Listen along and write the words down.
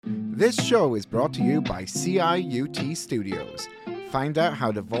This show is brought to you by CIUT Studios. Find out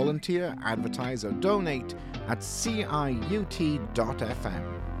how to volunteer, advertise, or donate at ciut.fm.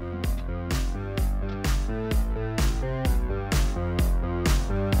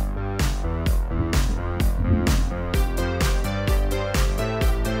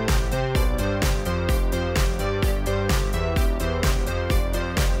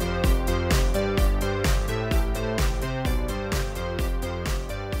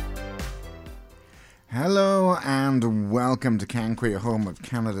 Hello and welcome to Can Queer, home of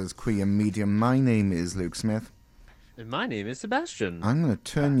Canada's queer medium. My name is Luke Smith. And my name is Sebastian. I'm going to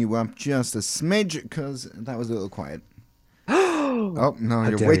turn you up just a smidge because that was a little quiet. Oh, no,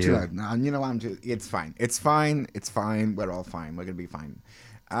 you're way too loud. No, you know what? It's fine. It's fine. It's fine. We're all fine. We're going to be fine.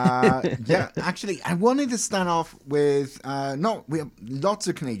 Yeah, actually, I wanted to start off with, we have lots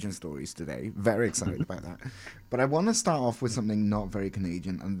of Canadian stories today. Very excited about that. But I want to start off with something not very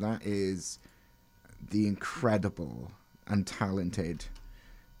Canadian, and that is the incredible and talented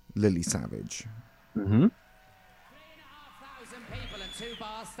Lily Savage. Mm-hmm. 3,500 people and 2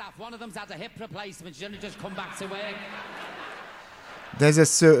 bar staff. One of them's had a hip replacement. She's only just come back to work. There's a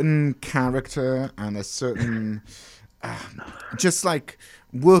certain character and a certain, just like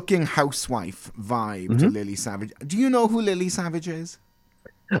working housewife vibe to Lily Savage. Do you know who Lily Savage is?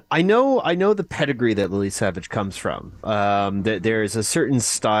 I know the pedigree that Lily Savage comes from. There's a certain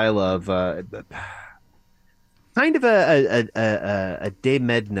style of kind of a De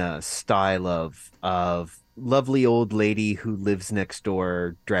Medna style of lovely old lady who lives next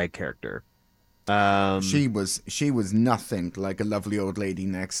door drag character. She was nothing like a lovely old lady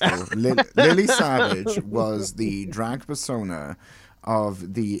next door. Lily Savage was the drag persona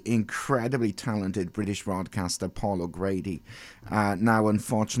of the incredibly talented British broadcaster Paul O'Grady. Now,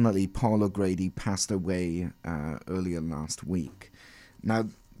 unfortunately, Paul O'Grady passed away earlier last week. Now,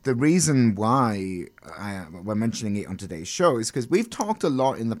 the reason why we're mentioning it on today's show is because we've talked a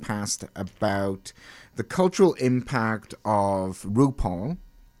lot in the past about the cultural impact of RuPaul,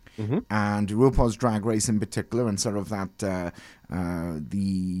 and RuPaul's Drag Race in particular, and sort of that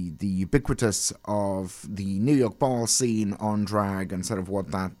the ubiquitous of the New York ball scene on drag, and sort of what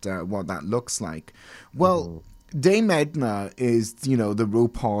that looks like. Well, Dame Edna is the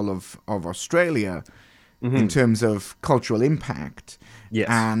RuPaul of Australia in terms of cultural impact. Yes.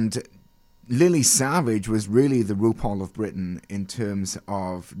 And Lily Savage was really the RuPaul of Britain in terms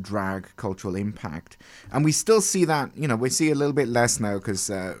of drag cultural impact. And we still see that, we see a little bit less now because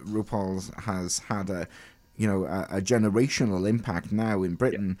RuPaul has had a generational impact now in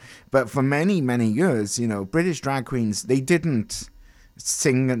Britain. Yeah. But for many, many years, British drag queens, they didn't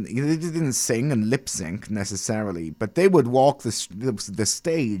sing and lip sync necessarily, but they would walk the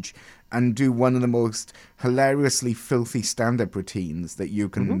stage and do one of the most hilariously filthy stand-up routines that you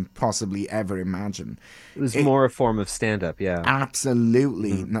can possibly ever imagine. It was more a form of stand-up, yeah.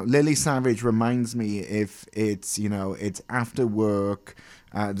 Absolutely. Now, Lily Savage reminds me if it's after work,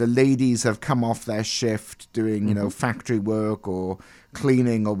 the ladies have come off their shift doing, factory work or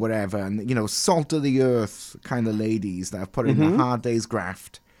cleaning or whatever, and, salt of the earth kind of ladies that have put in the hard day's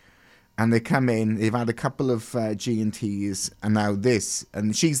graft. And they come in, they've had a couple of G&Ts, and now this.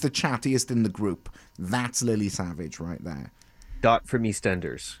 And she's the chattiest in the group. That's Lily Savage right there. Dot from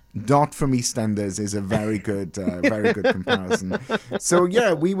EastEnders. Dot from EastEnders is a very good comparison. So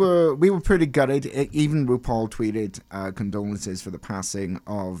yeah, we were pretty gutted. Even RuPaul tweeted condolences for the passing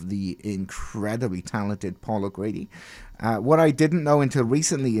of the incredibly talented Paul O'Grady. What I didn't know until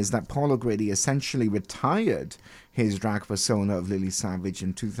recently is that Paul O'Grady essentially retired his drag persona of Lily Savage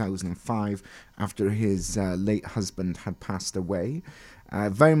in 2005 after his late husband had passed away.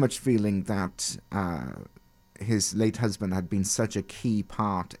 Very much feeling that his late husband had been such a key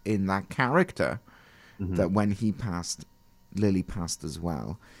part in that character that when he passed, Lily passed as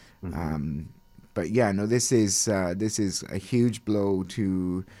well. But yeah, no, this is a huge blow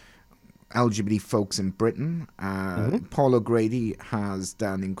to LGBT folks in Britain. Paul O'Grady has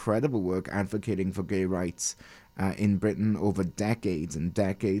done incredible work advocating for gay rights in Britain over decades and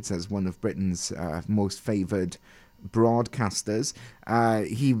decades as one of Britain's most favoured broadcasters.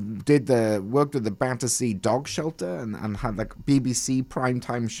 He worked with the Battersea Dog Shelter and had like BBC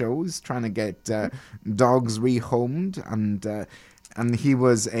primetime shows trying to get dogs rehomed, and he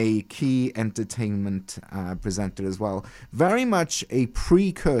was a key entertainment presenter as well. Very much a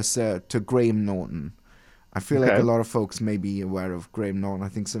precursor to Graham Norton. I feel like a lot of folks may be aware of Graham Norton. I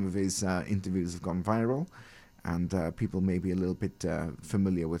think some of his interviews have gone viral, and people may be a little bit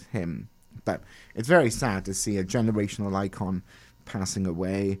familiar with him. But it's very sad to see a generational icon passing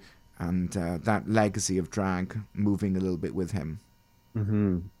away, and that legacy of drag moving a little bit with him.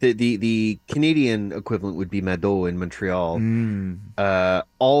 The Canadian equivalent would be Mado in Montreal. Mm.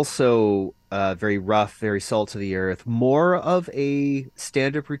 Also very rough, very salt of the earth, more of a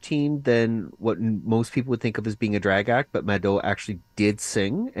stand-up routine than what most people would think of as being a drag act, but Mado actually did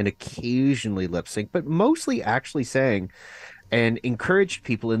sing and occasionally lip sync, but mostly actually sang and encouraged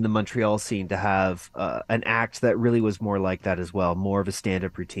people in the Montreal scene to have an act that really was more like that as well, more of a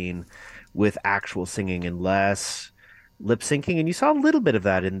stand-up routine with actual singing and less lip syncing. And you saw a little bit of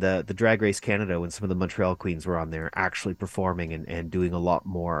that in the Drag Race Canada when some of the Montreal queens were on there actually performing and doing a lot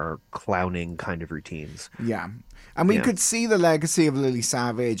more clowning kind of routines. Yeah. And we Yeah. could see the legacy of Lily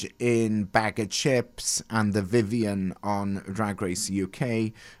Savage in Bag of Chips and the Vivian on Drag Race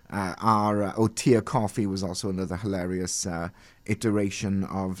UK. Tia Coffee was also another hilarious iteration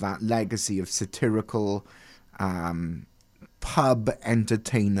of that legacy of satirical pub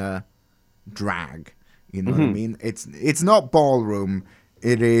entertainer drag. You know what I mean? It's not ballroom.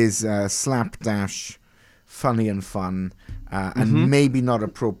 It is slapdash, funny and fun, and maybe not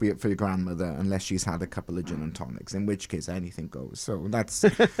appropriate for your grandmother unless she's had a couple of gin and tonics, in which case anything goes. So that's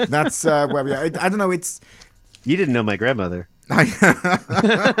where we are. I don't know. You didn't know my grandmother.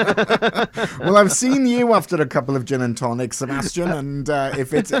 Well, I've seen you after a couple of gin and tonics, Sebastian, and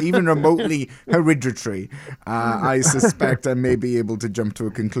if it's even remotely hereditary, I suspect I may be able to jump to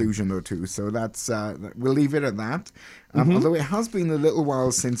a conclusion or two. So we'll leave it at that. Although it has been a little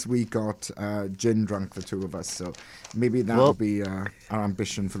while since we got gin drunk, the two of us, so maybe that'll be our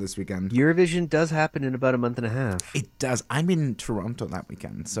ambition for this weekend. Eurovision does happen in about a month and a half. It does. I'm in Toronto that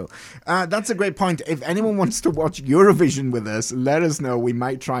weekend, so that's a great point. If anyone wants to watch Eurovision with us, let us know. We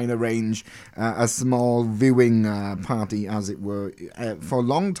might try and arrange a small viewing party, as it were, for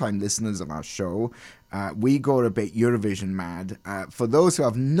long-time listeners of our show. We go a bit Eurovision mad. For those who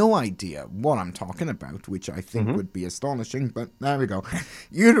have no idea what I'm talking about, which I think would be astonishing, but there we go.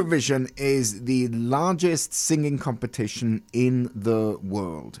 Eurovision is the largest singing competition in the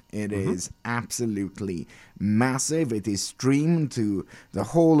world. It is absolutely massive. It is streamed to the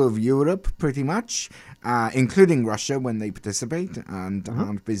whole of Europe, pretty much, including Russia when they participate and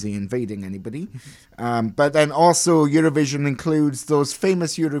aren't busy invading anybody. But then also Eurovision includes those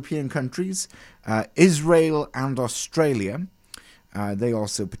famous European countries, Israel and Australia. They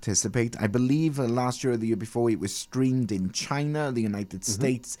also participate. I believe last year or the year before it was streamed in China, the United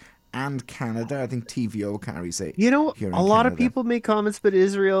States, and Canada. I think TVO carries it. You know, here in a lot of Canada. people make comments about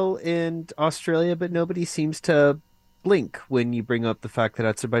Israel and Australia, but nobody seems to blink when you bring up the fact that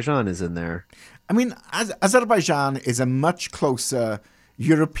Azerbaijan is in there. I mean, Azerbaijan is a much closer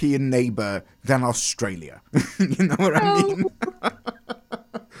European neighbor than Australia. You know what I mean?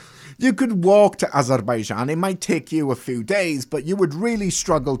 You could walk to Azerbaijan. It might take you a few days, but you would really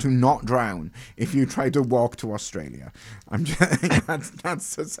struggle to not drown if you tried to walk to Australia.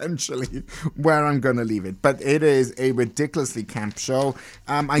 That's essentially where I'm going to leave it. But it is a ridiculously camp show.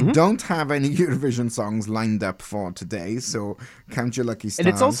 I don't have any Eurovision songs lined up for today, so count your lucky stars.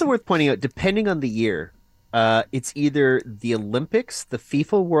 And it's also worth pointing out, depending on the year, it's either the Olympics, the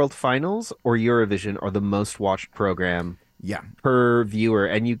FIFA World Finals, or Eurovision are the most watched program per viewer,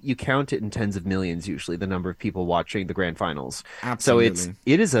 and you count it in tens of millions usually, the number of people watching the grand finals. Absolutely. So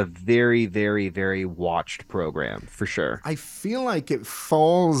it is a very, very, very watched program for sure. I feel like it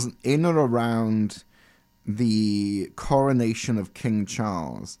falls in or around the coronation of King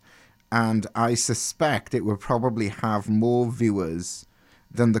Charles, and I suspect it will probably have more viewers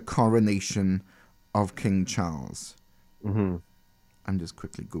than the coronation of King Charles. I'm just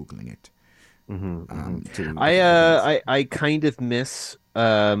quickly Googling it. I kind of miss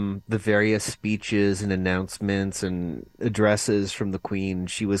the various speeches and announcements and addresses from the Queen.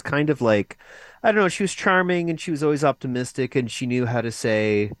 She was kind of like, I don't know, she was charming and she was always optimistic and she knew how to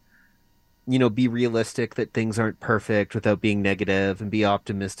say, you know, be realistic that things aren't perfect without being negative, and be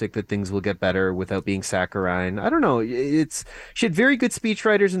optimistic that things will get better without being saccharine. I don't know. She had very good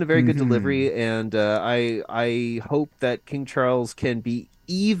speechwriters and a very good delivery, and I hope that King Charles can be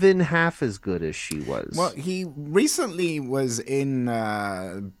even half as good as she was. Well, he recently was in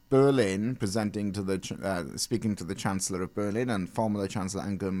Berlin presenting to speaking to the Chancellor of Berlin and former Chancellor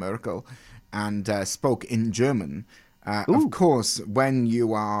Angela Merkel, and spoke in German. Of course, when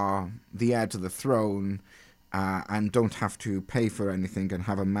you are the heir to the throne and don't have to pay for anything and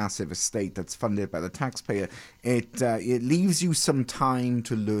have a massive estate that's funded by the taxpayer, it leaves you some time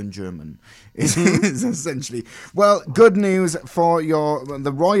to learn German. Is essentially. Well, good news for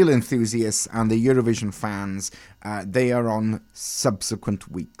the royal enthusiasts and the Eurovision fans. They are on subsequent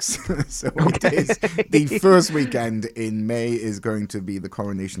weeks. So it is the first weekend in May is going to be the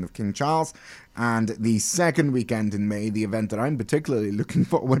coronation of King Charles. And the second weekend in May, the event that I'm particularly looking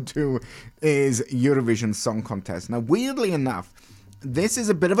forward to is Eurovision Song Contest. Now, weirdly enough, this is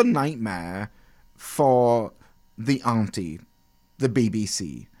a bit of a nightmare for the auntie, the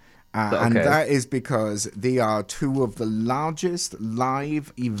BBC. And that is because they are two of the largest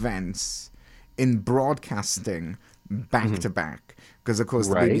live events in broadcasting back to back, because of course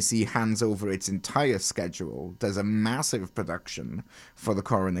the BBC hands over its entire schedule, does a massive production for the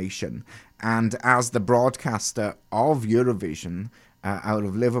coronation, and as the broadcaster of Eurovision out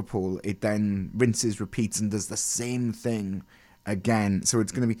of Liverpool, it then rinses, repeats, and does the same thing again. So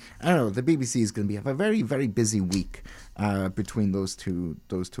it's going to be, I don't know, the BBC is going to have a very, very busy week between those two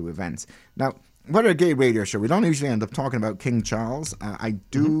events. Now, we're a gay radio show. We don't usually end up talking about King Charles. I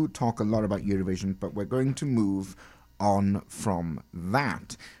do talk a lot about Eurovision, but we're going to move on from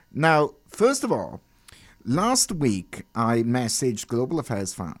that. Now, first of all, last week I messaged Global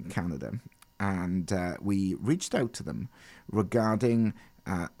Affairs Canada, and we reached out to them regarding...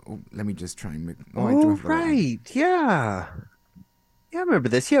 let me just try and make... Yeah, I remember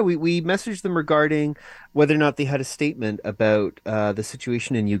this. Yeah, we messaged them regarding whether or not they had a statement about the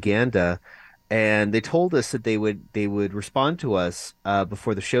situation in Uganda. And they told us that they would respond to us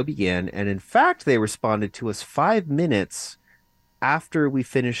before the show began. And in fact, they responded to us 5 minutes after we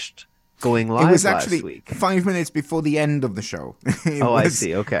finished going live It was last actually week. 5 minutes before the end of the show. I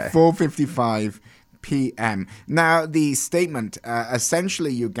see. Okay. 4:55 p.m. Now, the statement,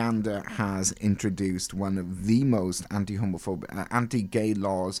 essentially Uganda has introduced one of the most anti-gay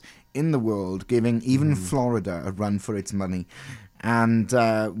laws in the world, giving even Florida a run for its money. And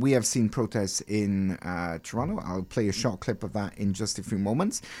we have seen protests in Toronto. I'll play a short clip of that in just a few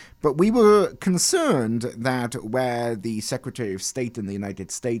moments. But we were concerned that where the Secretary of State in the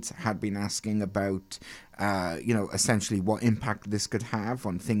United States had been asking about, essentially what impact this could have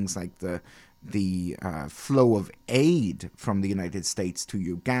on things like the flow of aid from the United States to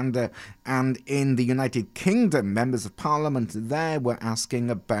Uganda. And in the United Kingdom, members of Parliament there were asking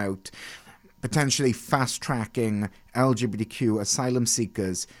about potentially fast-tracking LGBTQ asylum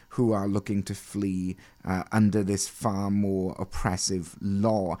seekers who are looking to flee under this far more oppressive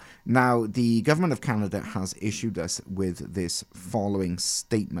law. Now, the Government of Canada has issued us with this following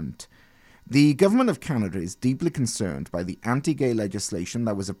statement. The Government of Canada is deeply concerned by the anti-gay legislation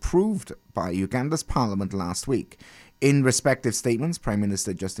that was approved by Uganda's Parliament last week. In respective statements, Prime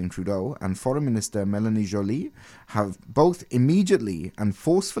Minister Justin Trudeau and Foreign Minister Melanie Joly have both immediately and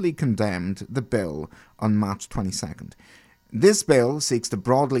forcefully condemned the bill on March 22nd. This bill seeks to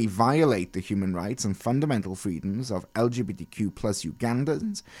broadly violate the human rights and fundamental freedoms of LGBTQ plus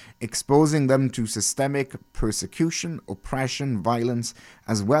Ugandans, exposing them to systemic persecution, oppression, violence,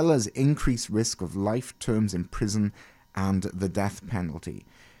 as well as increased risk of life terms in prison and the death penalty.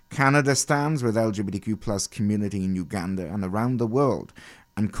 Canada stands with LGBTQ plus community in Uganda and around the world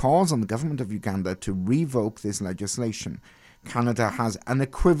and calls on the government of Uganda to revoke this legislation. Canada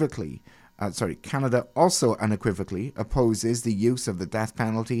also unequivocally opposes the use of the death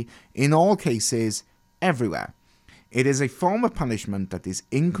penalty in all cases, everywhere. It is a form of punishment that is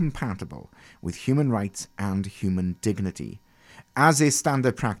incompatible with human rights and human dignity. As is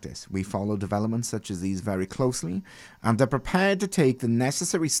standard practice, we follow developments such as these very closely and are prepared to take the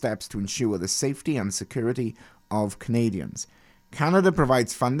necessary steps to ensure the safety and security of Canadians. Canada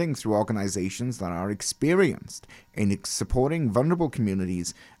provides funding through organizations that are experienced in supporting vulnerable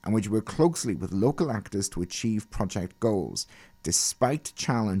communities and which work closely with local actors to achieve project goals, despite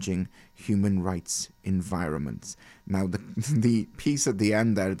challenging human rights environments. Now, the piece at the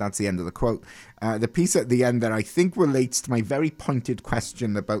end there, that's the end of the quote, the piece at the end there I think relates to my very pointed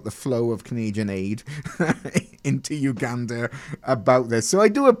question about the flow of Canadian aid into Uganda about this. So I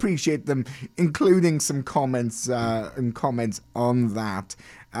do appreciate them including some comments on that.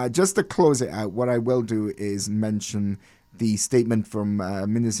 Just to close it out, what I will do is mention the statement from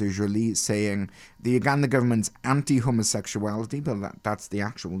Minister Joly saying the Uganda government's anti-homosexuality, but that's the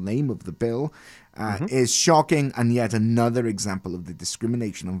actual name of the bill, is shocking and yet another example of the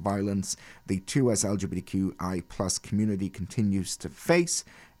discrimination and violence the 2S LGBTQI plus community continues to face.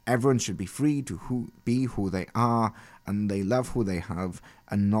 Everyone should be free to be who they are, and they love who they have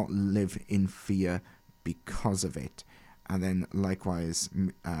and not live in fear because of it. And then likewise,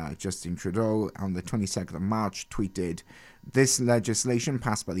 Justin Trudeau on the 22nd of March tweeted, "This legislation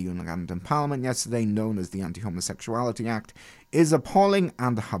passed by the Ugandan Parliament yesterday, known as the Anti-Homosexuality Act, is appalling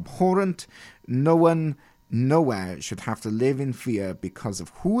and abhorrent. No one nowhere should have to live in fear because of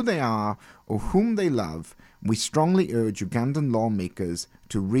who they are or whom they love. We strongly urge Ugandan lawmakers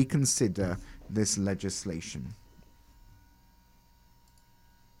to reconsider this legislation.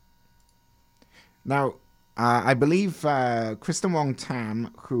 Now, I believe Kristen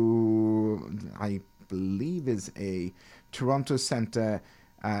Wong-Tam, who I believe is a Toronto Centre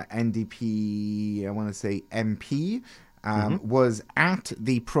NDP, I want to say MP, was at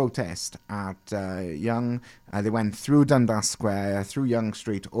the protest at Yonge. They went through Dundas Square, through Yonge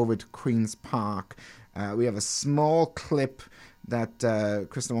Street, over to Queen's Park. We have a small clip that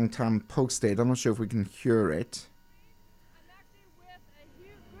Kristen Wong-Tam posted. I'm not sure if we can hear it. I'm actually with a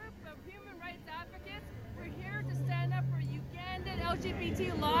huge group of human rights advocates. We're here to stand up for Ugandan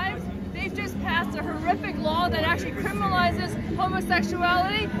LGBT lives. They've just passed a horrific law that actually criminalizes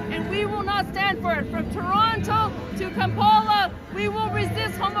homosexuality, and we will not stand for it. From Toronto to Kampala, we will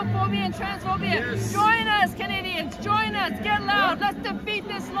resist homophobia and transphobia. Yes. Join us, Canadians. Join us. Get loud. Let's defeat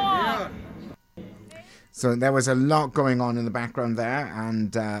this law. Yeah. So there was a lot going on in the background there,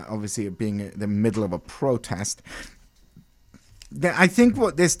 and obviously it being the middle of a protest. I think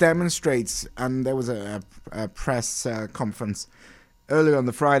what this demonstrates, and there was a press conference earlier on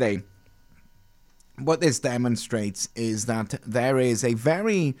the Friday, what this demonstrates is that there is a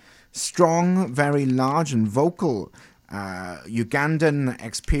very strong, very large and vocal Ugandan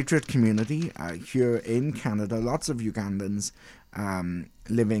expatriate community here in Canada. Lots of Ugandans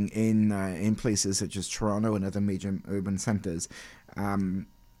living in places such as Toronto and other major urban centres. And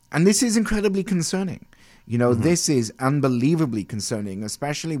this is incredibly concerning. You know, this is unbelievably concerning,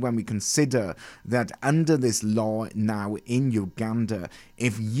 especially when we consider that under this law now in Uganda,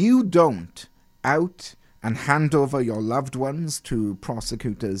 if you don't out and hand over your loved ones to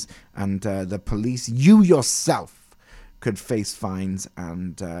prosecutors and the police, you yourself could face fines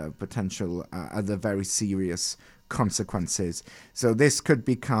and potential other very serious consequences. So this could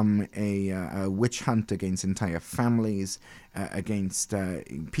become a witch hunt against entire families, against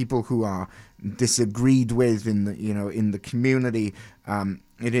people who are disagreed with in the community.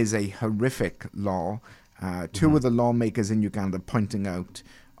 It is a horrific law. Two of the lawmakers in Uganda pointing out,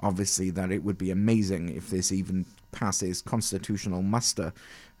 obviously, that it would be amazing if this even passes constitutional muster,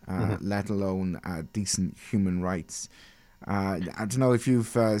 let alone decent human rights. I don't know if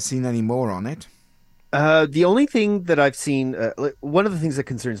you've seen any more on it. The only thing that I've seen, one of the things that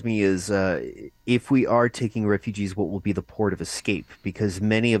concerns me is if we are taking refugees, what will be the port of escape? Because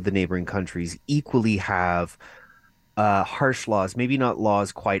many of the neighboring countries equally have harsh laws, maybe not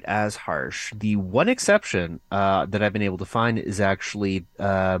laws quite as harsh. The one exception that I've been able to find is actually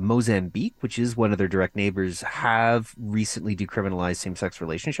Mozambique, which is one of their direct neighbors, have recently decriminalized same-sex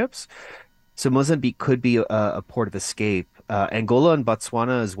relationships. So Mozambique could be a port of escape. Angola and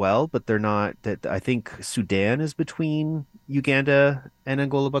Botswana as well, but they're not. I think Sudan is between Uganda and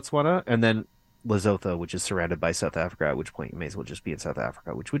Angola, Botswana, and then Lesotho, which is surrounded by South Africa, at which point you may as well just be in South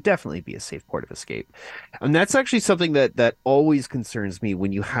Africa, which would definitely be a safe port of escape. And that's actually something that always concerns me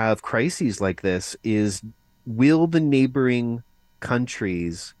when you have crises like this is, will the neighboring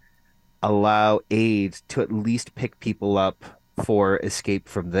countries allow aid to at least pick people up for escape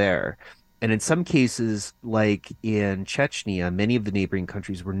from there? And in some cases, like in Chechnya, many of the neighboring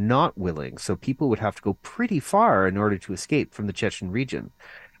countries were not willing. So people would have to go pretty far in order to escape from the Chechen region.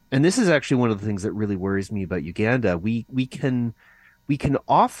 And this is actually one of the things that really worries me about Uganda. We can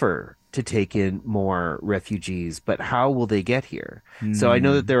offer to take in more refugees, but how will they get here? So I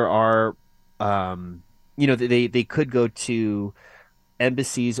know that there are, they could go to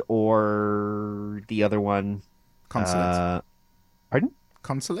embassies or the other one. Consulates. Pardon?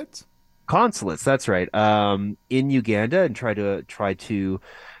 Consulates? Consulates, that's right. In Uganda, and try to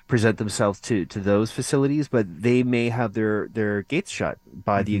present themselves to those facilities, but they may have their gates shut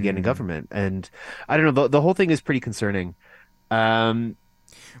by the Ugandan government. And I don't know, the whole thing is pretty concerning. I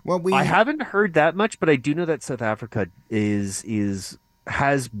haven't heard that much, but I do know that South Africa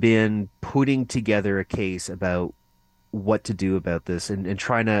has been putting together a case about what to do about this and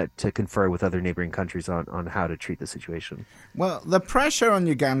trying to confer with other neighboring countries on how to treat the situation. Well, the pressure on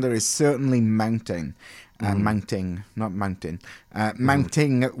Uganda is certainly mounting. Mounting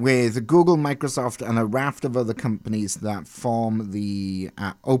with Google, Microsoft, and a raft of other companies that form the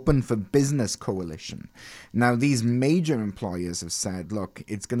Open for Business Coalition. Now, these major employers have said, look,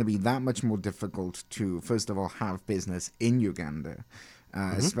 it's going to be that much more difficult to, first of all, have business in Uganda.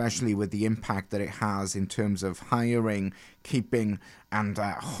 Especially with the impact that it has in terms of hiring, keeping, and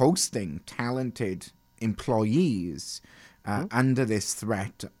hosting talented employees under this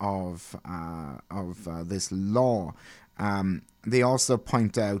threat of this law. they also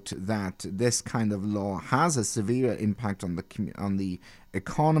point out that this kind of law has a severe impact on the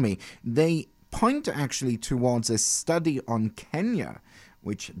economy. They point actually towards a study on Kenya,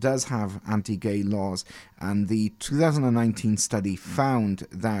 which does have anti-gay laws, and the 2019 study found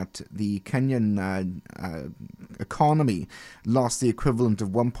that the Kenyan economy lost the equivalent of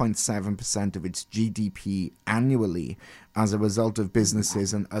 1.7% of its GDP annually as a result of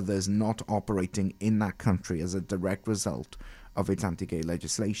businesses and others not operating in that country as a direct result of its anti-gay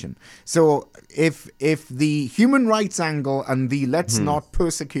legislation. So if the human rights angle and the let's not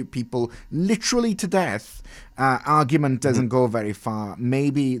persecute people literally to death argument doesn't go very far,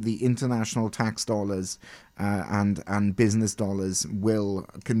 maybe the international tax dollars and business dollars will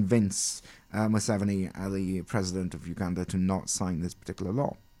convince Museveni, the president of Uganda, to not sign this particular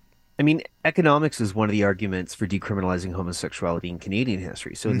law. I mean, economics is one of the arguments for decriminalizing homosexuality in Canadian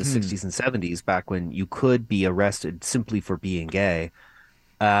history. So in the 60s and 70s, back when you could be arrested simply for being gay,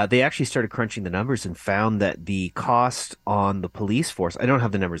 they actually started crunching the numbers and found that the cost on the police force, I don't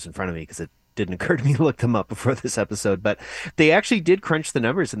have the numbers in front of me because it didn't occur to me to look them up before this episode, but they actually did crunch the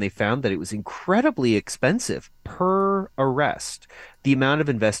numbers and they found that it was incredibly expensive per arrest. The amount of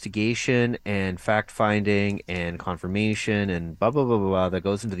investigation and fact-finding and confirmation and blah, blah, blah, blah, blah that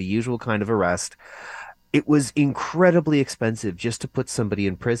goes into the usual kind of arrest, it was incredibly expensive just to put somebody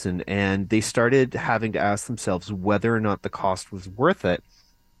in prison. And they started having to ask themselves whether or not the cost was worth it.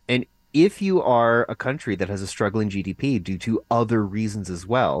 And if you are a country that has a struggling GDP due to other reasons as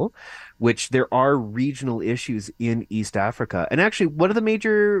well, which there are regional issues in East Africa. And actually, one of the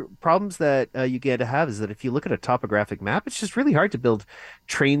major problems that Uganda have is that if you look at a topographic map, it's just really hard to build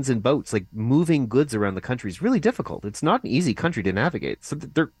trains and boats. Like moving goods around the country is really difficult. It's not an easy country to navigate. So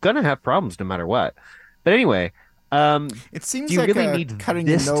they're going to have problems no matter what. But anyway, it seems like really cutting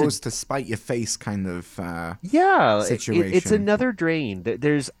your nose to spite your face kind of situation. It's another drain.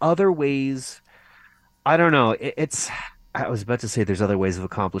 There's other ways. I don't know. I was about to say there's other ways of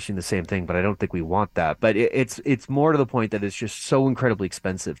accomplishing the same thing, but I don't think we want that. But it's more to the point that it's just so incredibly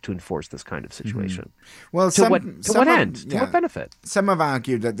expensive to enforce this kind of situation. Well, to what end? To what benefit? Some have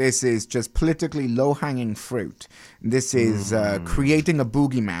argued that this is just politically low-hanging fruit. This is creating a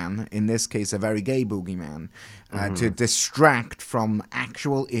boogeyman, in this case a very gay boogeyman, to distract from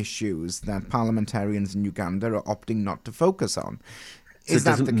actual issues that parliamentarians in Uganda are opting not to focus on. So it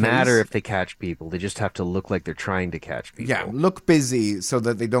doesn't matter if they catch people. They just have to look like they're trying to catch people. Yeah, look busy so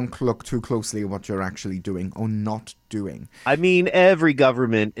that they don't look too closely at what you're actually doing or not doing. I mean, every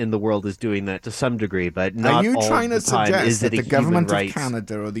government in the world is doing that to some degree, but not all the time. Are you trying to suggest that the government of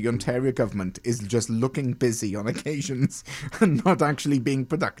Canada or the Ontario government is just looking busy on occasions and not actually being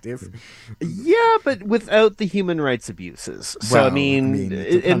productive? Yeah, but without the human rights abuses. So, Well, I mean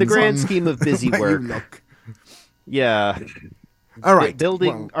in the grand scheme of busy work. Yeah. All right.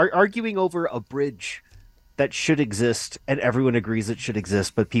 Arguing over a bridge that should exist and everyone agrees it should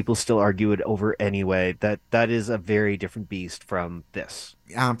exist, but people still argue it over anyway. That is a very different beast from this.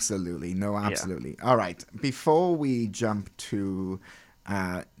 Absolutely. No, absolutely. Yeah. All right. Before we jump to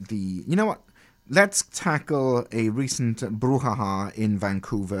you know what? Let's tackle a recent brouhaha in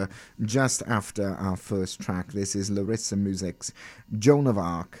Vancouver just after our first track. This is Larysa Musick's Joan of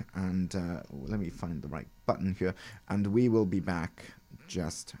Arc. And let me find the right button here. And we will be back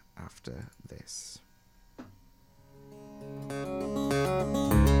just after this.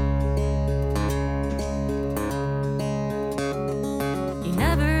 You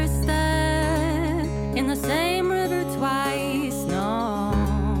never step in the same river twice, no.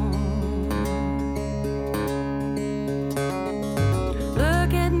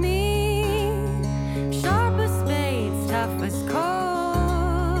 Look at me, sharp as spades, tough as coal.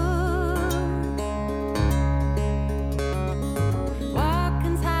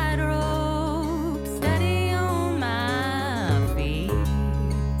 Walking tightrope, steady on my feet.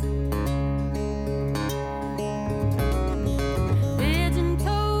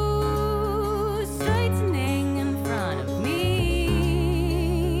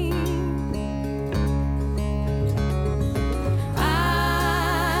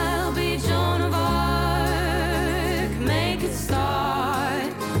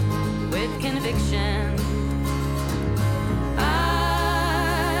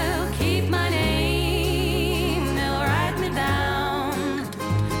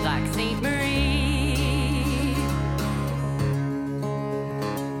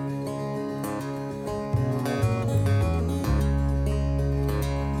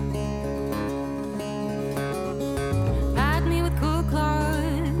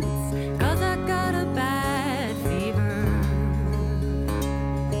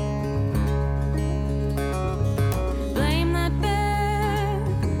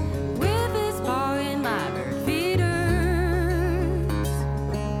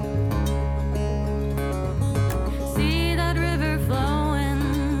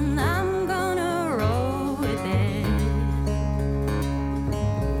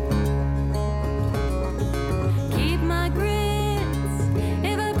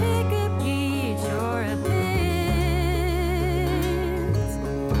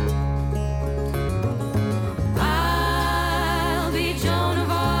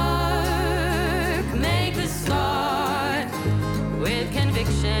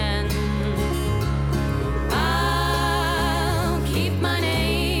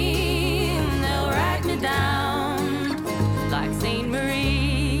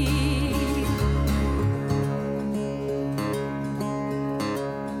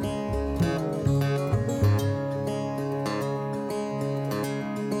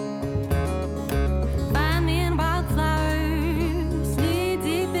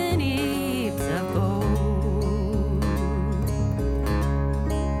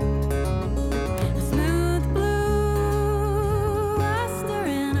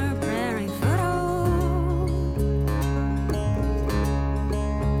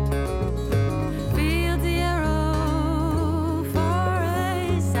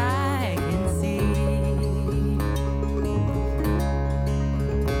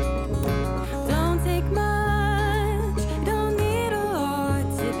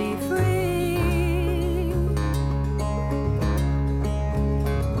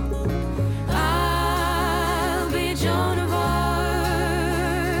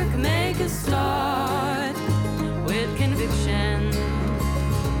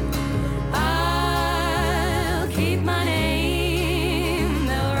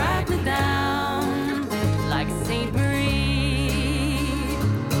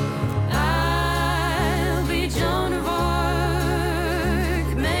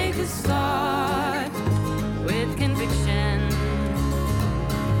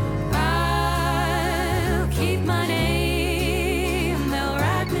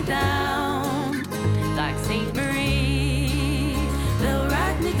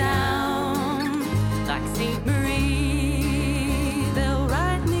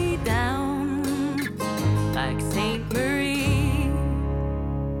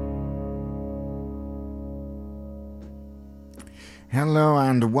 Hello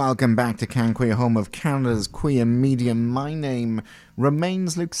and welcome back to Can Queer, home of Canada's queer media. My name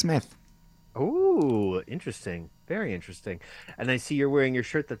remains Luke Smith. Oh, interesting. Very interesting. And I see you're wearing your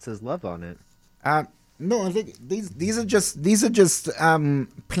shirt that says love on it. No, I think these are just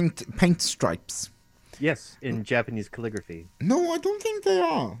paint stripes. Yes, in Japanese calligraphy. No, I don't think they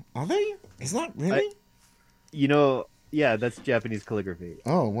are. Are they? Is that really? Yeah, that's Japanese calligraphy.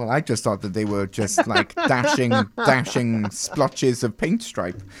 Oh, well, I just thought that they were just like dashing splotches of paint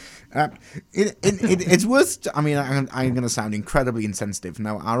stripe. It's worth. I mean, I'm going to sound incredibly insensitive.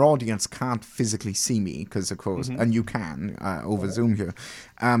 Now, our audience can't physically see me because, of course, and you can over Zoom here.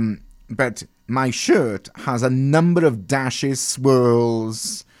 But my shirt has a number of dashes,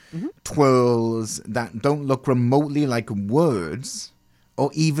 swirls, twirls that don't look remotely like words or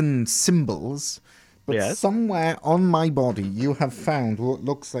even symbols. But somewhere on my body, you have found what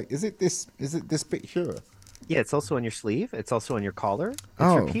looks like. Is it this bit here? Yeah, it's also on your sleeve. It's also on your collar.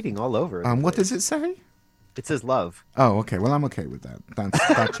 It's repeating all over. What does it say? It says love. Oh, okay. Well, I'm okay with that.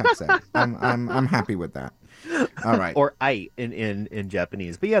 That checks out. I'm happy with that. All right. Or ai in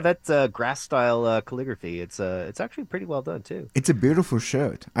Japanese. But yeah, that's grass style calligraphy. It's actually pretty well done too. It's a beautiful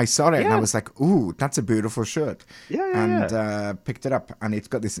shirt. I saw it and I was like, "Ooh, that's a beautiful shirt." And picked it up, and it's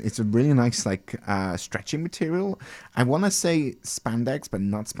got this. It's a really nice stretching material. I want to say spandex, but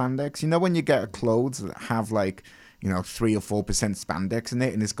not spandex. You know when you get clothes that have 3 or 4% spandex in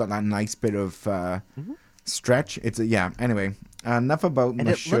it, and it's got that nice bit of stretch. Anyway, enough about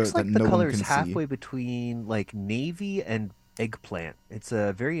my shirt. It looks like that the no one color's can halfway see. between navy and eggplant. It's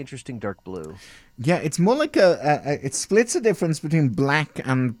a very interesting dark blue. Yeah, it's more like it splits the difference between black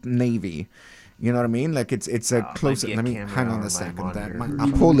and navy. You know what I mean? Like it's a closer. Let me hang on a second.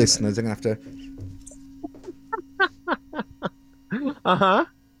 Our poor listeners are gonna have to.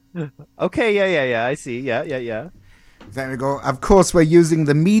 Okay, yeah. I see. Yeah. There we go. Of course, we're using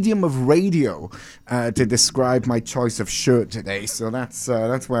the medium of radio to describe my choice of shirt today. So that's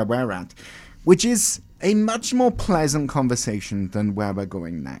where we're at, which is a much more pleasant conversation than where we're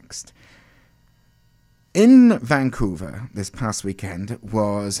going next. In Vancouver this past weekend it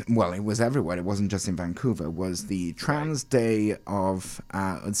was everywhere. It wasn't just in Vancouver. Was the Trans Day of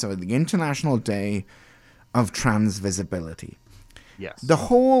the International Day of Trans Visibility. Yes. The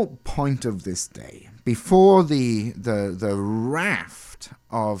whole point of this day, before the raft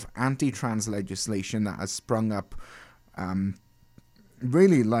of anti-trans legislation that has sprung up, it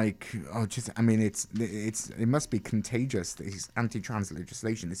must be contagious, this anti-trans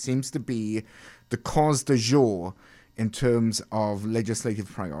legislation. It seems to be the cause du jour in terms of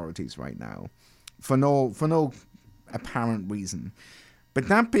legislative priorities right now, for no apparent reason. But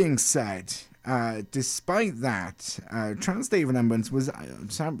that being said, despite that, Trans Day of Remembrance was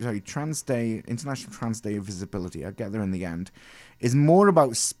International Trans Day of Visibility. I'll get there in the end. Is more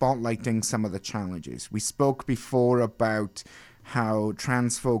about spotlighting some of the challenges. We spoke before about how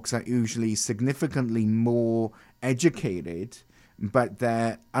trans folks are usually significantly more educated, but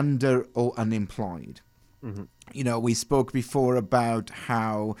they're under or unemployed. We spoke before about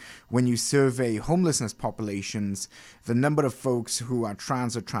how when you survey homelessness populations, the number of folks who are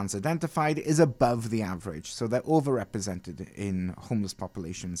trans or trans-identified is above the average. So they're overrepresented in homeless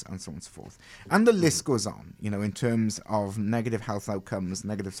populations and so on and so forth. And the list goes on, in terms of negative health outcomes,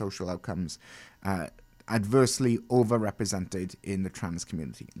 negative social outcomes, adversely overrepresented in the trans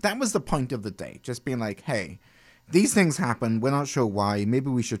community. That was the point of the day, just being like, hey, these things happen, we're not sure why, maybe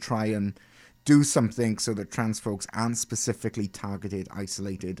we should try and do something so that trans folks aren't specifically targeted,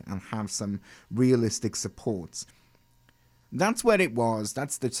 isolated, and have some realistic supports. That's where it was.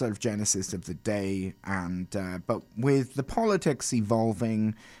 That's the sort of genesis of the day. And but with the politics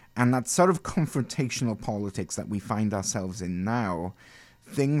evolving and that sort of confrontational politics that we find ourselves in now,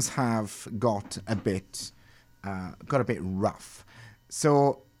 things have got a bit rough.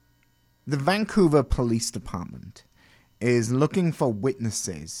 So the Vancouver Police Department is looking for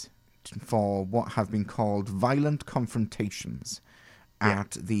witnesses for what have been called violent confrontations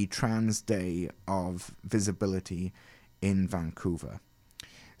at the Trans Day of Visibility in Vancouver.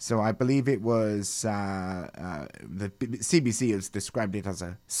 So I believe it was the CBC has described it as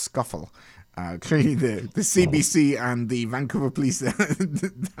a scuffle. Clearly, the CBC and the Vancouver Police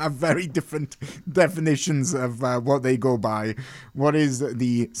have very different definitions of what they go by. What is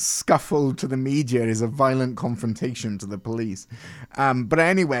the scuffle to the media is a violent confrontation to the police. But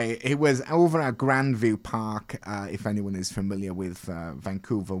anyway, it was over at Grandview Park, if anyone is familiar with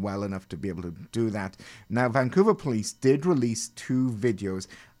Vancouver well enough to be able to do that. Now, Vancouver Police did release 2 videos.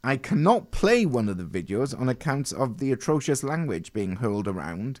 I cannot play one of the videos on account of the atrocious language being hurled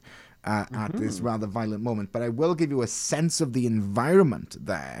around. at this rather violent moment. But I will give you a sense of the environment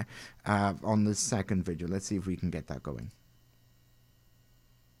there on the second video. Let's see if we can get that going.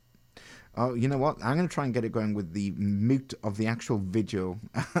 Oh, you know what? I'm going to try and get it going with the mute of the actual video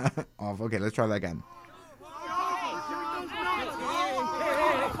of... Okay, let's try that again.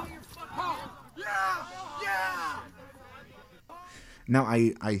 Now,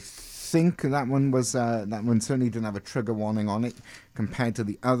 I think that one was that one certainly didn't have a trigger warning on it compared to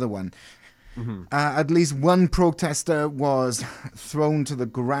the other one. At least one protester was thrown to the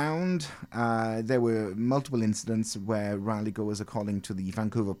ground. There were multiple incidents where rallygoers, according to the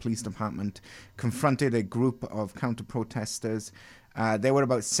Vancouver Police Department, confronted a group of counter-protesters. There were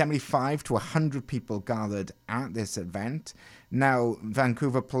about 75 to 100 people gathered at this event. Now,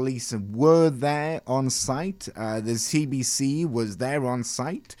 Vancouver police were there on site. The CBC was there on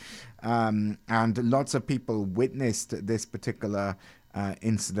site. And lots of people witnessed this particular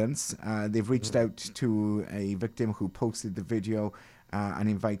incidents. They've reached out to a victim who posted the video and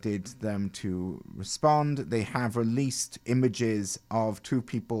invited them to respond. They have released images of two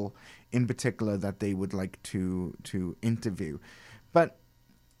people in particular that they would like to interview. But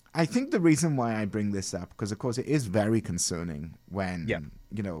I think the reason why I bring this up, because of course it is very concerning when,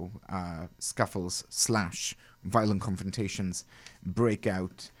 scuffles / violent confrontations break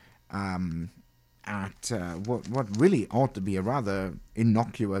out at what really ought to be a rather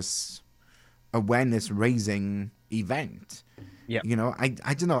innocuous awareness-raising event. Yeah. You know, I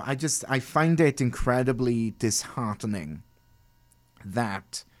don't know. I find it incredibly disheartening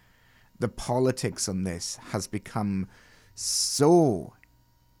that the politics on this has become so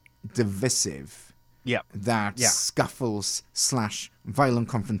divisive that scuffles / violent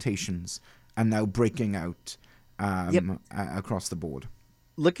confrontations are now breaking out across the board.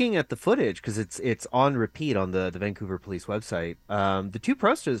 Looking at the footage, because it's on repeat on the Vancouver Police website, the two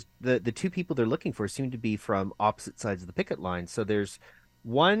protesters, the two people they're looking for seem to be from opposite sides of the picket line. So there's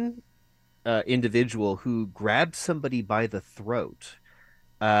one individual who grabbed somebody by the throat,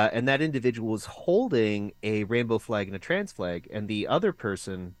 and that individual was holding a rainbow flag and a trans flag, and the other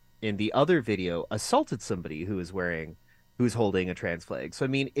person in the other video assaulted somebody who's holding a trans flag. So I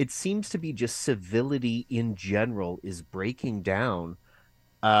mean, it seems to be just civility in general is breaking down.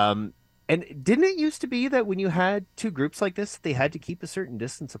 And didn't it used to be that when you had two groups like this, they had to keep a certain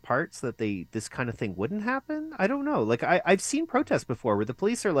distance apart so that this kind of thing wouldn't happen? I don't know. Like I've seen protests before where the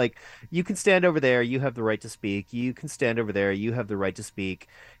police are like, you can stand over there, you have the right to speak. You can stand over there, you have the right to speak.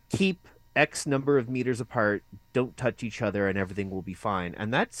 Keep X number of meters apart, don't touch each other, and everything will be fine.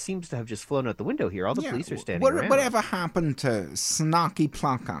 And that seems to have just flown out the window here. All the police are standing around. Whatever happened to snarky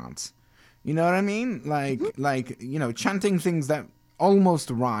placards? You know what I mean? Like chanting things that almost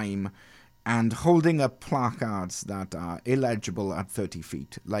rhyme and holding up placards that are illegible at 30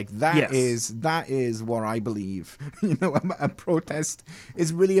 feet. Like that is what I believe, a protest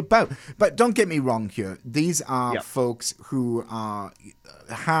is really about. But don't get me wrong here. These are folks who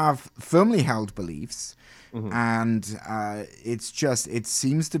have firmly held beliefs. And it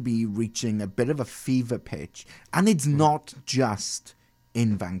seems to be reaching a bit of a fever pitch. And it's not just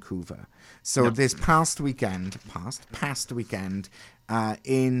in Vancouver. So this past weekend,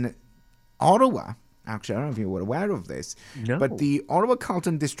 in Ottawa, actually, I don't know if you were aware of this, but the Ottawa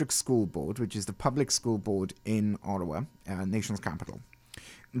Carleton District School Board, which is the public school board in Ottawa, nation's capital,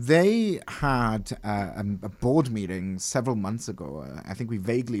 they had a board meeting several months ago. I think we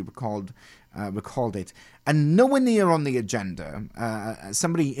vaguely recalled it, and nowhere near on the agenda,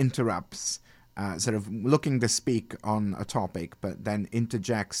 somebody interrupts, sort of looking to speak on a topic, but then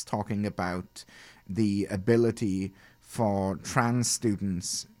interjects talking about the ability for trans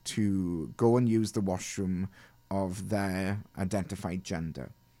students to go and use the washroom of their identified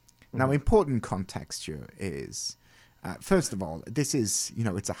gender. Now, important context here is, first of all, this is,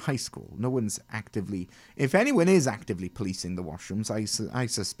 it's a high school. No one's actively, if anyone is actively policing the washrooms, I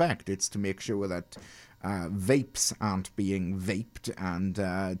suspect it's to make sure that vapes aren't being vaped and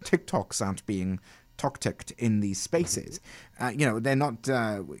TikToks aren't being tok-ticked in these spaces. They're not,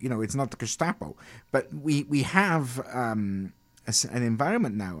 it's not the Gestapo. But we have an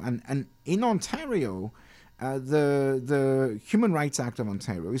environment now. And in Ontario, the Human Rights Act of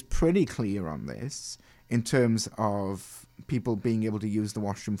Ontario is pretty clear on this in terms of people being able to use the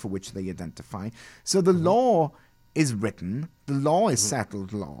washroom for which they identify. So the law is written, the law is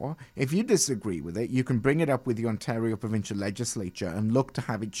settled law. If you disagree with it, you can bring it up with the Ontario Provincial Legislature and look to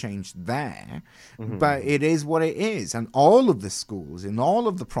have it changed there. But it is what it is. And all of the schools in all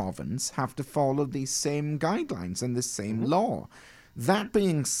of the province have to follow these same guidelines and the same law. That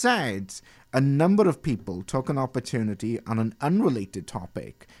being said, a number of people took an opportunity on an unrelated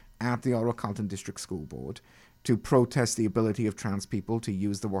topic at the Ottawa Carleton District School Board to protest the ability of trans people to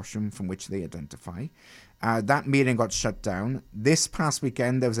use the washroom from which they identify. That meeting got shut down. This past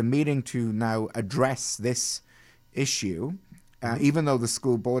weekend, there was a meeting to now address this issue, even though the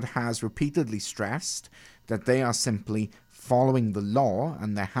school board has repeatedly stressed that they are simply following the law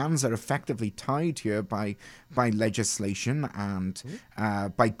and their hands are effectively tied here by legislation and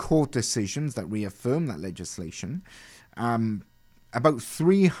by court decisions that reaffirm that legislation. About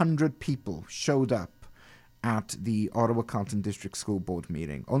 300 people showed up at the Ottawa Carleton District School Board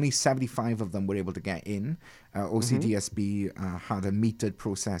meeting. Only 75 of them were able to get in. OCDSB had a metered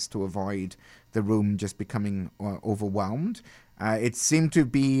process to avoid the room just becoming overwhelmed. It seemed to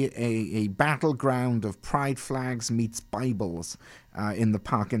be a battleground of pride flags meets Bibles in the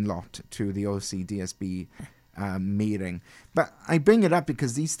parking lot to the OCDSB meeting. But I bring it up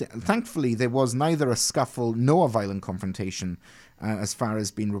because thankfully there was neither a scuffle nor a violent confrontation as far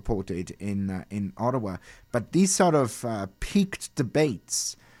as being reported in Ottawa. But these sort of peaked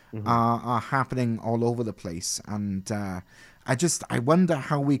debates are happening all over the place. And I wonder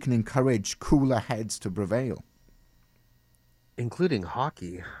how we can encourage cooler heads to prevail. Including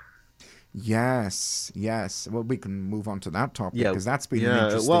hockey. Yes. Well, we can move on to that topic because that's been an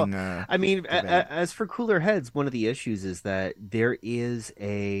interesting. Well, I mean, as for cooler heads, one of the issues is that there is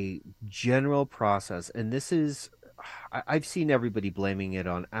a general process, and this is, I've seen everybody blaming it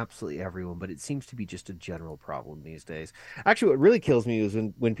on absolutely everyone, but it seems to be just a general problem these days. Actually, what really kills me is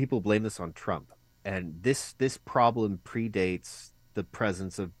when people blame this on Trump, and this problem predates the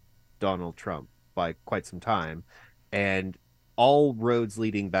presence of Donald Trump by quite some time, and all roads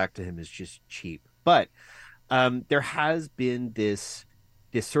leading back to him is just cheap. But there has been this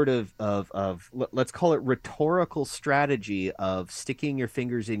sort of let's call it rhetorical strategy of sticking your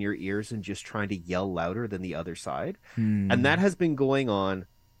fingers in your ears and just trying to yell louder than the other side. And that has been going on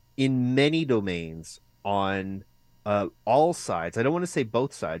in many domains on all sides. I don't want to say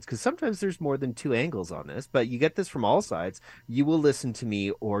both sides, because sometimes there's more than two angles on this, but you get this from all sides. You will listen to me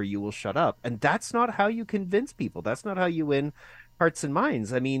or you will shut up. And that's not how you convince people. That's not how you win hearts and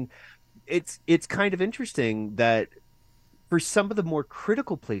minds. I mean, it's kind of interesting that for some of the more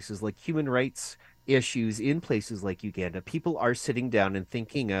critical places, like human rights issues in places like Uganda, people are sitting down and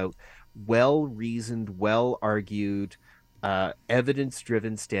thinking out well-reasoned, well-argued,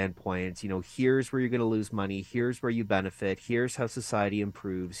 evidence-driven standpoints. Here's where you're going to lose money. Here's where you benefit. Here's how society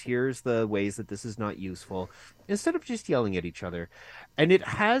improves. Here's the ways that this is not useful, instead of just yelling at each other. And it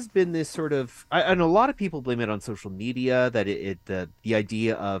has been this sort of, and a lot of people blame it on social media, that the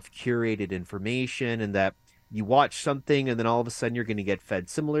idea of curated information, and that you watch something and then all of a sudden you're going to get fed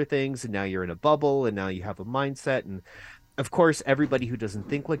similar things, and now you're in a bubble, and now you have a mindset. And of course, everybody who doesn't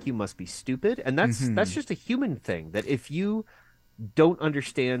think like you must be stupid. And that's just a human thing, that if you don't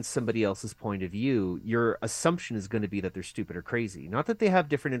understand somebody else's point of view, your assumption is going to be that they're stupid or crazy. Not that they have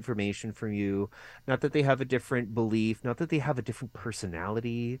different information from you, not that they have a different belief, not that they have a different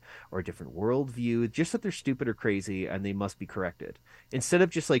personality or a different worldview, just that they're stupid or crazy and they must be corrected. Instead of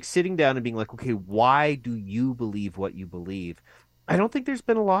just like sitting down and being like, okay, why do you believe what you believe? I don't think there's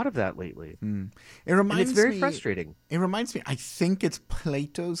been a lot of that lately. It reminds it's very frustrating. It reminds me, I think it's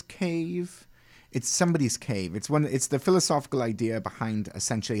Plato's cave. It's somebody's cave. It's the philosophical idea behind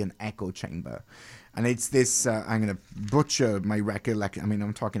essentially an echo chamber. And it's this, I'm going to butcher my recollection. I mean,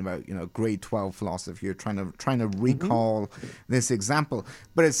 I'm talking about, grade 12 philosophy. You're trying to recall this example.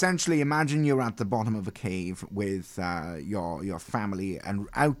 But essentially, imagine you're at the bottom of a cave with your family, and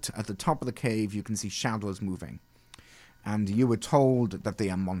out at the top of the cave, you can see shadows moving. And you were told that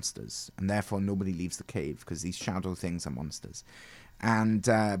they are monsters, and therefore nobody leaves the cave because these shadow things are monsters. And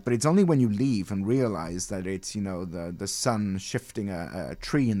but it's only when you leave and realize that it's the sun shifting a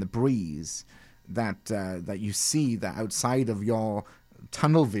tree in the breeze that you see that outside of your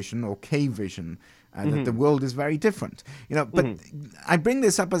tunnel vision or cave vision that the world is very different. But I bring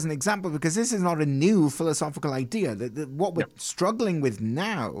this up as an example because this is not a new philosophical idea. What we're struggling with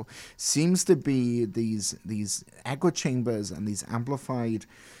now seems to be these echo chambers and these amplified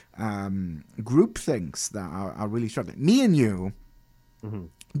groupthings that are really struggling. Me and you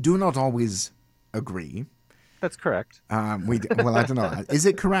do not always agree. That's correct. Well, I don't know. Is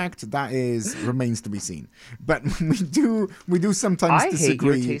it correct? That remains to be seen. But we do sometimes disagree.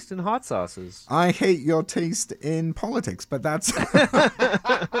 I hate your taste in hot sauces. I hate your taste in politics, but that's...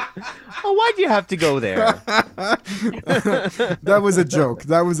 Oh, why'd you have to go there? That was a joke.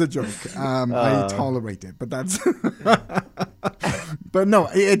 I tolerate it, but that's... But no,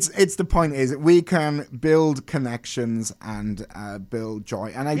 it's the point is we can build connections and build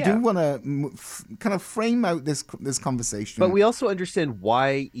joy. And I do want to kind of frame out this conversation. But we also understand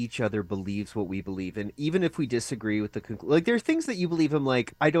why each other believes what we believe. And even if we disagree with the conclusion, like there are things that you believe in,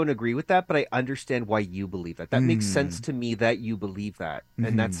 like, I don't agree with that, but I understand why you believe that. That makes sense to me that you believe that.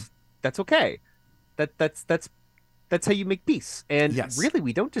 And that's okay. That's how you make peace. And really,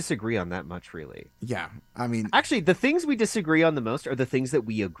 we don't disagree on that much, really. Yeah. I mean, actually, the things we disagree on the most are the things that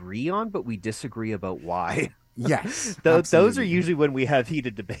we agree on, but we disagree about why. Yes. Those are usually when we have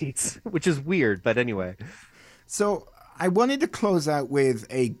heated debates, which is weird. But anyway. So I wanted to close out with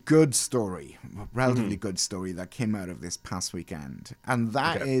a good story, a relatively good story that came out of this past weekend. And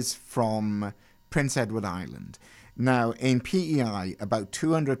that is from Prince Edward Island. Now, in PEI, about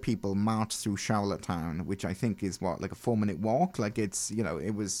 200 people marched through Charlottetown, which I think is, like a 4-minute walk? Like it's,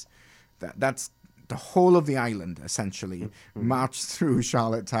 it was, that's the whole of the island, essentially, marched through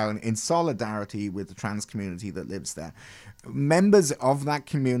Charlottetown in solidarity with the trans community that lives there. Members of that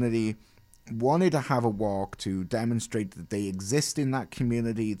community wanted to have a walk to demonstrate that they exist in that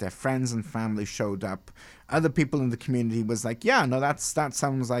community. Their friends and family showed up. Other people in the community was like, yeah, no, that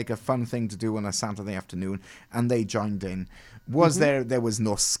sounds like a fun thing to do on a Saturday afternoon, and they joined in. There was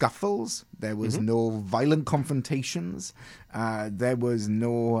no scuffles, there was no violent confrontations, there was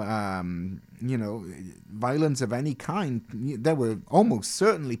no violence of any kind. There were almost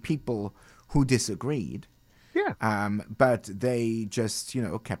certainly people who disagreed. Yeah. But they just,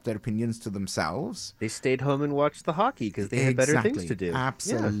 kept their opinions to themselves. They stayed home and watched the hockey because they had better things to do.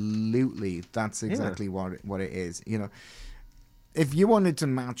 Absolutely. Yeah. That's exactly what it is. If you wanted to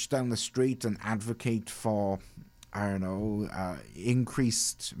march down the street and advocate for,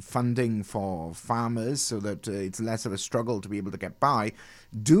 increased funding for farmers so that it's less of a struggle to be able to get by,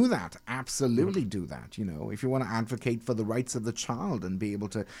 do that. Absolutely do that. If you want to advocate for the rights of the child and be able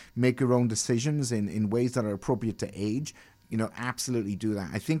to make your own decisions in ways that are appropriate to age, absolutely do that.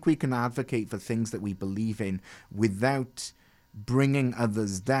 I think we can advocate for things that we believe in without bringing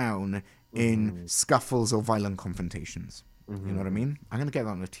others down in scuffles or violent confrontations. You know what I mean? I'm going to get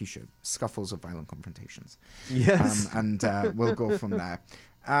that on a t-shirt. Scuffles or violent confrontations. Yes. And we'll go from there.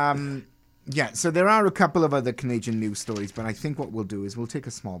 So there are a couple of other Canadian news stories, but I think what we'll do is we'll take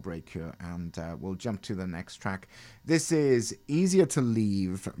a small break here and we'll jump to the next track. This is Easier to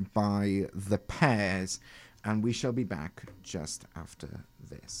Leave by The Pairs, and we shall be back just after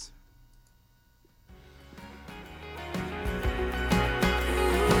this.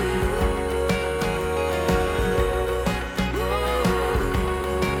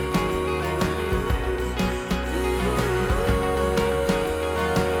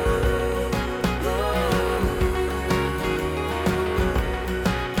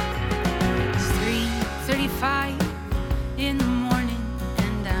 In the morning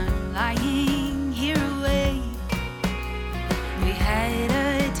and I'm lying here awake. We had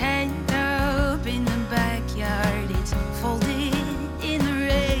a tent up in the backyard. It's folded in the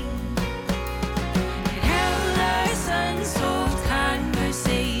rain. It held our unsolved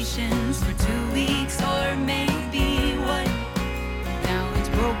conversations for 2 weeks or maybe one. Now it's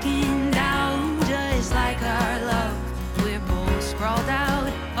broken down just like our love. We're both sprawled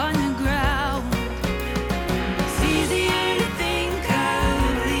out on the ground.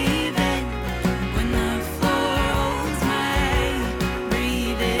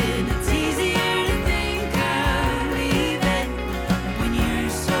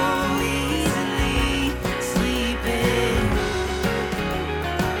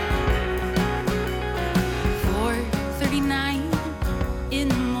 In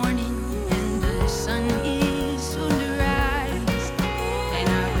the morning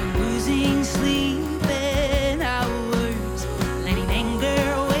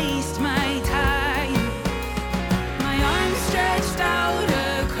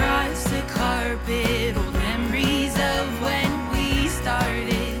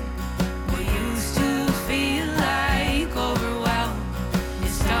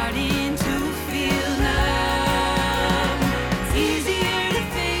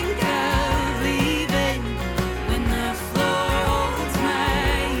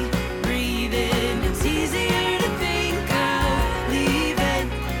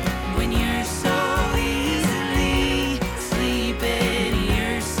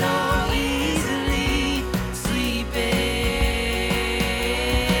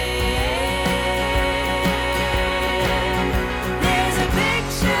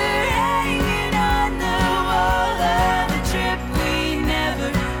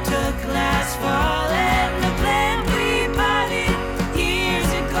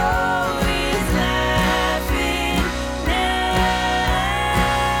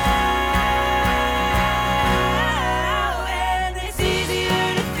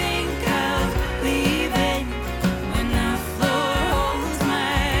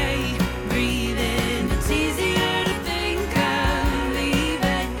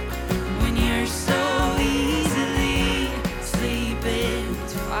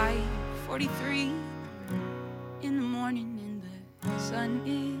It's 5:43 in the morning and the sun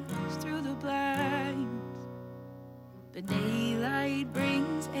is through the blinds. But daylight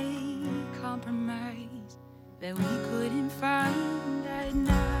brings a compromise that we couldn't find at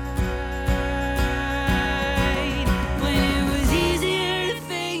night. When it was easier to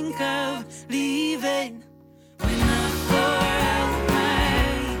think of leaving, when the floor held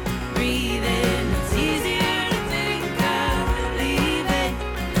my breathing. It's easier to think of leaving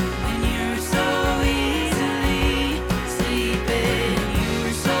when you're so easily sleeping.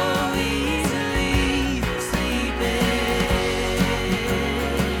 You're so easily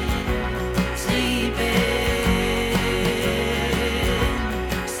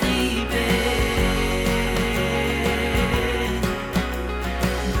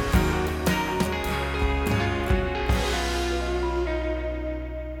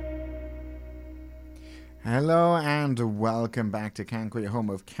Hello and welcome back to Can Queer, home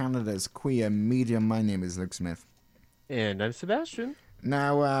of Canada's queer medium. My name is Luke Smith. And I'm Sebastian.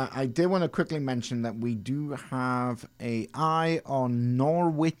 Now, I did want to quickly mention that we do have an eye on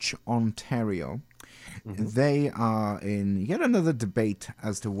Norwich, Ontario. They are in yet another debate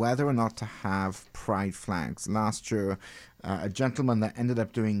as to whether or not to have pride flags. Last year, a gentleman that ended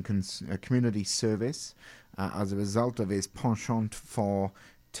up doing a community service as a result of his penchant for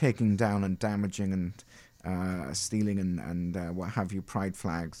taking down and damaging and stealing and what have you pride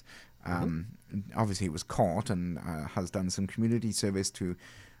flags. Obviously, he was caught and has done some community service to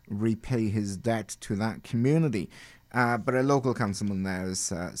repay his debt to that community. But a local councilman there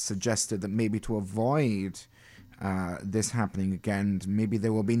has suggested that maybe to avoid this happening again, maybe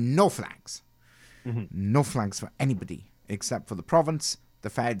there will be no flags. No flags for anybody except for the province, the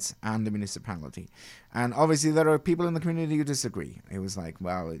feds, and the municipality. And obviously there are people in the community who disagree. It was like,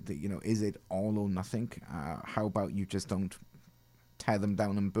 well, is it all or nothing? How about you just don't tear them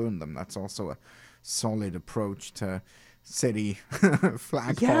down and burn them? That's also a solid approach to city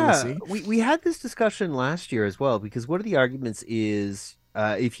flag policy. We had this discussion last year as well, because one of the arguments is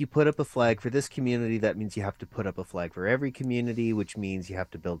if you put up a flag for this community, that means you have to put up a flag for every community, which means you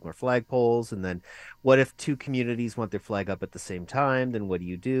have to build more flagpoles. And then what if two communities want their flag up at the same time? Then what do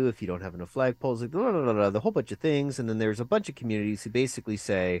you do if you don't have enough flagpoles? Like, the whole bunch of things. And then there's a bunch of communities who basically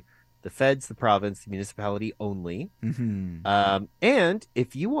say the feds, the province, the municipality only. And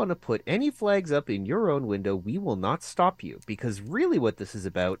if you want to put any flags up in your own window, we will not stop you, because really what this is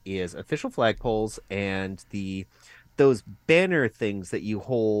about is official flagpoles and those banner things that you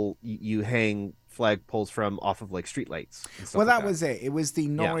hang flagpoles from off of like streetlights. Well, that was it. It was the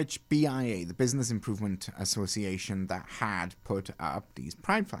Norwich BIA, the Business Improvement Association, that had put up these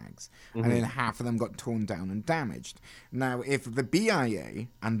pride flags. And then half of them got torn down and damaged. Now, if the BIA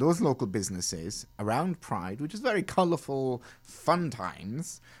and those local businesses around Pride, which is very colourful, fun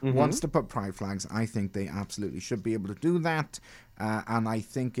times, wants to put pride flags, I think they absolutely should be able to do that. And I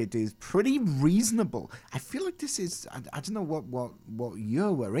think it is pretty reasonable. I feel like this is, I don't know what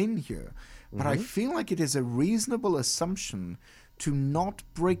year we're in here, but I feel like it is a reasonable assumption to not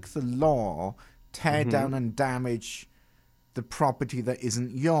break the law, tear down and damage the property that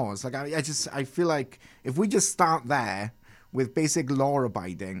isn't yours. Like I feel like if we just start there with basic law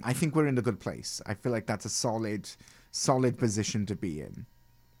abiding, I think we're in a good place. I feel like that's a solid position to be in.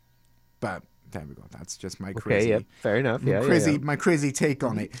 But there we go. That's just my crazy. Fair enough. My crazy take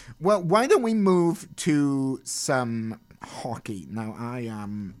on it. Well, why don't we move to some hockey now?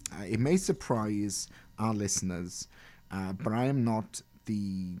 It may surprise our listeners, but I am not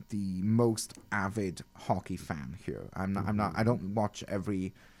the most avid hockey fan here. I'm not. I don't watch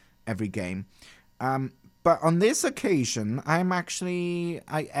every game. But on this occasion, I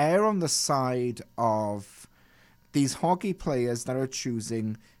err on the side of these hockey players that are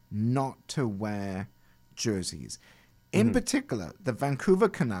choosing not to wear jerseys. In particular, the Vancouver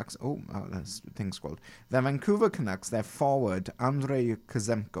Canucks, that's thing scrolled. The Vancouver Canucks, their forward, Andrei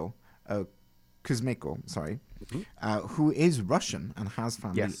Kuzmenko, who is Russian and has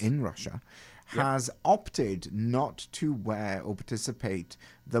family in Russia, has opted not to wear or participate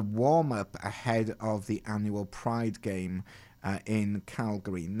the warm-up ahead of the annual Pride game in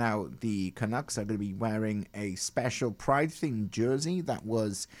Calgary. Now, the Canucks are going to be wearing a special Pride-themed jersey that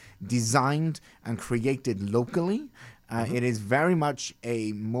was designed and created locally. It is very much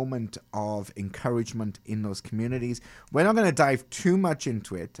a moment of encouragement in those communities. We're not going to dive too much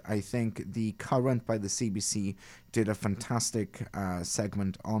into it. I think The Current by the CBC did a fantastic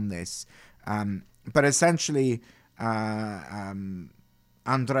segment on this. But essentially,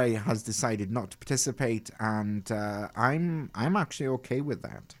 Andrei has decided not to participate, and I'm actually okay with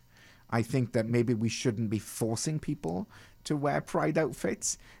that. I think that maybe we shouldn't be forcing people to wear pride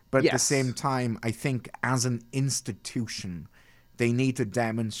outfits. But at the same time, I think as an institution, they need to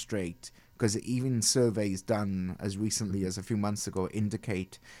demonstrate, because even surveys done as recently as a few months ago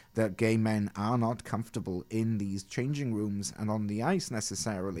indicate that gay men are not comfortable in these changing rooms and on the ice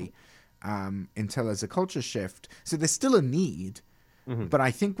necessarily until there's a culture shift. So there's still a need, but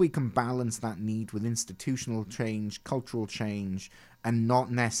I think we can balance that need with institutional change, cultural change, and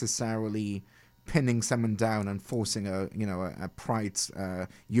not necessarily pinning someone down and forcing a pride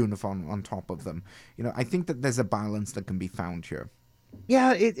uniform on top of them. I think that there's a balance that can be found here.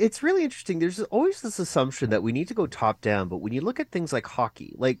 Yeah, it's really interesting. There's always this assumption that we need to go top down, but when you look at things like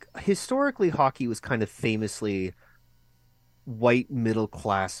hockey, like historically, hockey was kind of famously white middle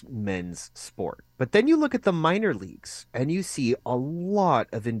class men's sport. But then you look at the minor leagues and you see a lot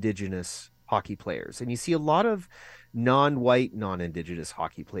of indigenous hockey players, and you see a lot of non-white, non-indigenous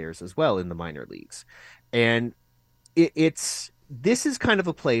hockey players as well in the minor leagues. And this is kind of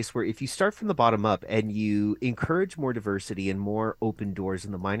a place where if you start from the bottom up and you encourage more diversity and more open doors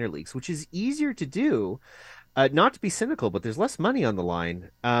in the minor leagues, which is easier to do, not to be cynical, but there's less money on the line.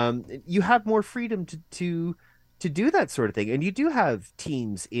 You have more freedom to do that sort of thing. And you do have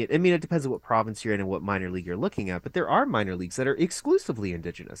teams I mean, it depends on what province you're in and what minor league you're looking at, but there are minor leagues that are exclusively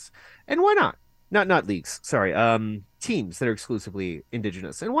indigenous. And why not? Not leagues, sorry. Teams that are exclusively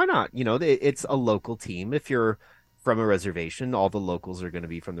indigenous. And why not? It's a local team. If you're from a reservation, all the locals are going to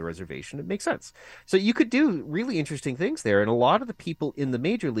be from the reservation. It makes sense. So you could do really interesting things there. And a lot of the people in the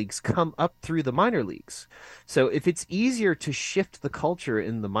major leagues come up through the minor leagues. So if it's easier to shift the culture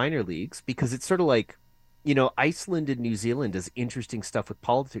in the minor leagues, because it's sort of like, Iceland and New Zealand does interesting stuff with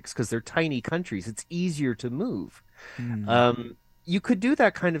politics because they're tiny countries. It's easier to move. You could do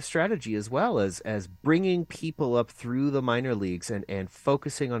that kind of strategy as well as bringing people up through the minor leagues and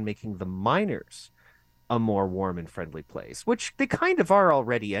focusing on making the minors a more warm and friendly place, which they kind of are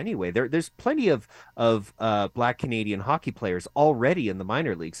already anyway. There's plenty of Black Canadian hockey players already in the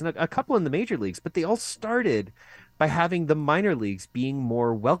minor leagues and a couple in the major leagues, but they all started by having the minor leagues being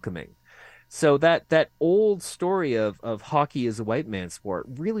more welcoming. So that old story of hockey as a white man's sport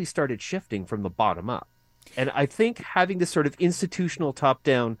really started shifting from the bottom up. And I think having this sort of institutional top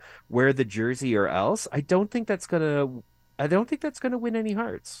down, wear the jersey or else, I don't think that's gonna win any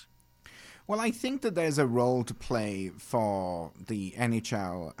hearts. Well, I think that there's a role to play for the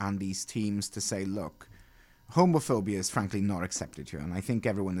NHL and these teams to say, look, homophobia is frankly not accepted here. And I think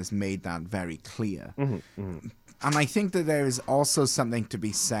everyone has made that very clear. And I think that there is also something to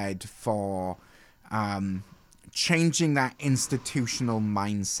be said for changing that institutional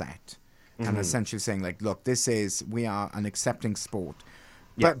mindset and essentially saying, like, look, we are an accepting sport.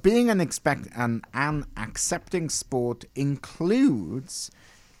 But being an accepting sport includes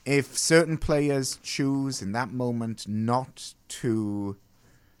if certain players choose in that moment not to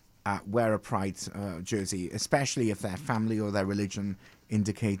wear a pride jersey, especially if their family or their religion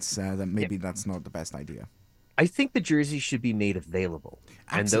indicates that maybe that's not the best idea. I think the jerseys should be made available.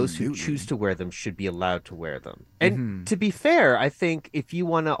 Absolutely. And those who choose to wear them should be allowed to wear them. And to be fair, I think if you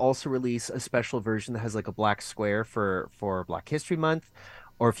want to also release a special version that has like a black square for Black History Month,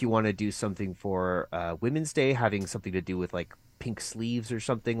 or if you want to do something for Women's Day, having something to do with like pink sleeves or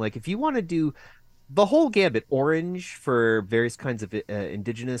something, like if you want to do the whole gambit, orange for various kinds of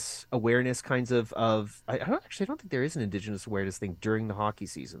indigenous awareness kinds of I don't think there is an indigenous awareness thing during the hockey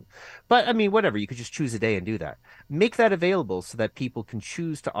season, but I mean, whatever, you could just choose a day and do that. Make that available so that people can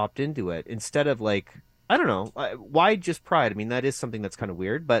choose to opt into it instead of like, I don't know, why just pride? I mean, that is something that's kind of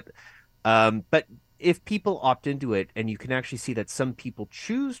weird, but if people opt into it and you can actually see that some people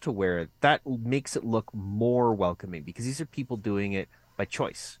choose to wear it, that makes it look more welcoming because these are people doing it by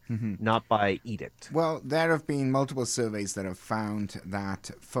choice, not by edict. Well, there have been multiple surveys that have found that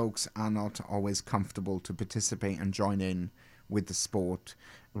folks are not always comfortable to participate and join in with the sport.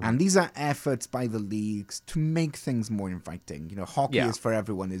 And these are efforts by the leagues to make things more inviting. Hockey is for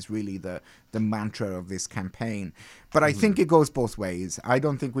everyone is really the mantra of this campaign. But I think it goes both ways. I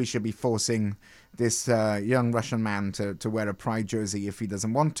don't think we should be forcing this young Russian man to wear a pride jersey if he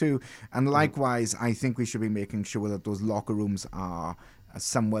doesn't want to. And likewise, I think we should be making sure that those locker rooms are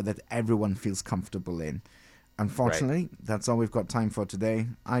somewhere that everyone feels comfortable in. Unfortunately, that's all we've got time for today.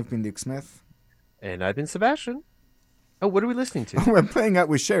 I've been Luke Smith. And I've been Sebastian. Oh, what are we listening to? We're playing out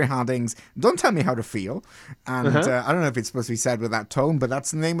with Sherri Harding's Don't Tell Me How to Feel. And I don't know if it's supposed to be said with that tone, but that's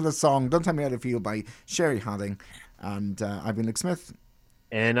the name of the song, Don't Tell Me How to Feel by Sherri Harding. And I've been Luke Smith.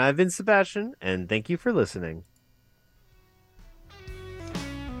 And I've been Sebastian, and thank you for listening.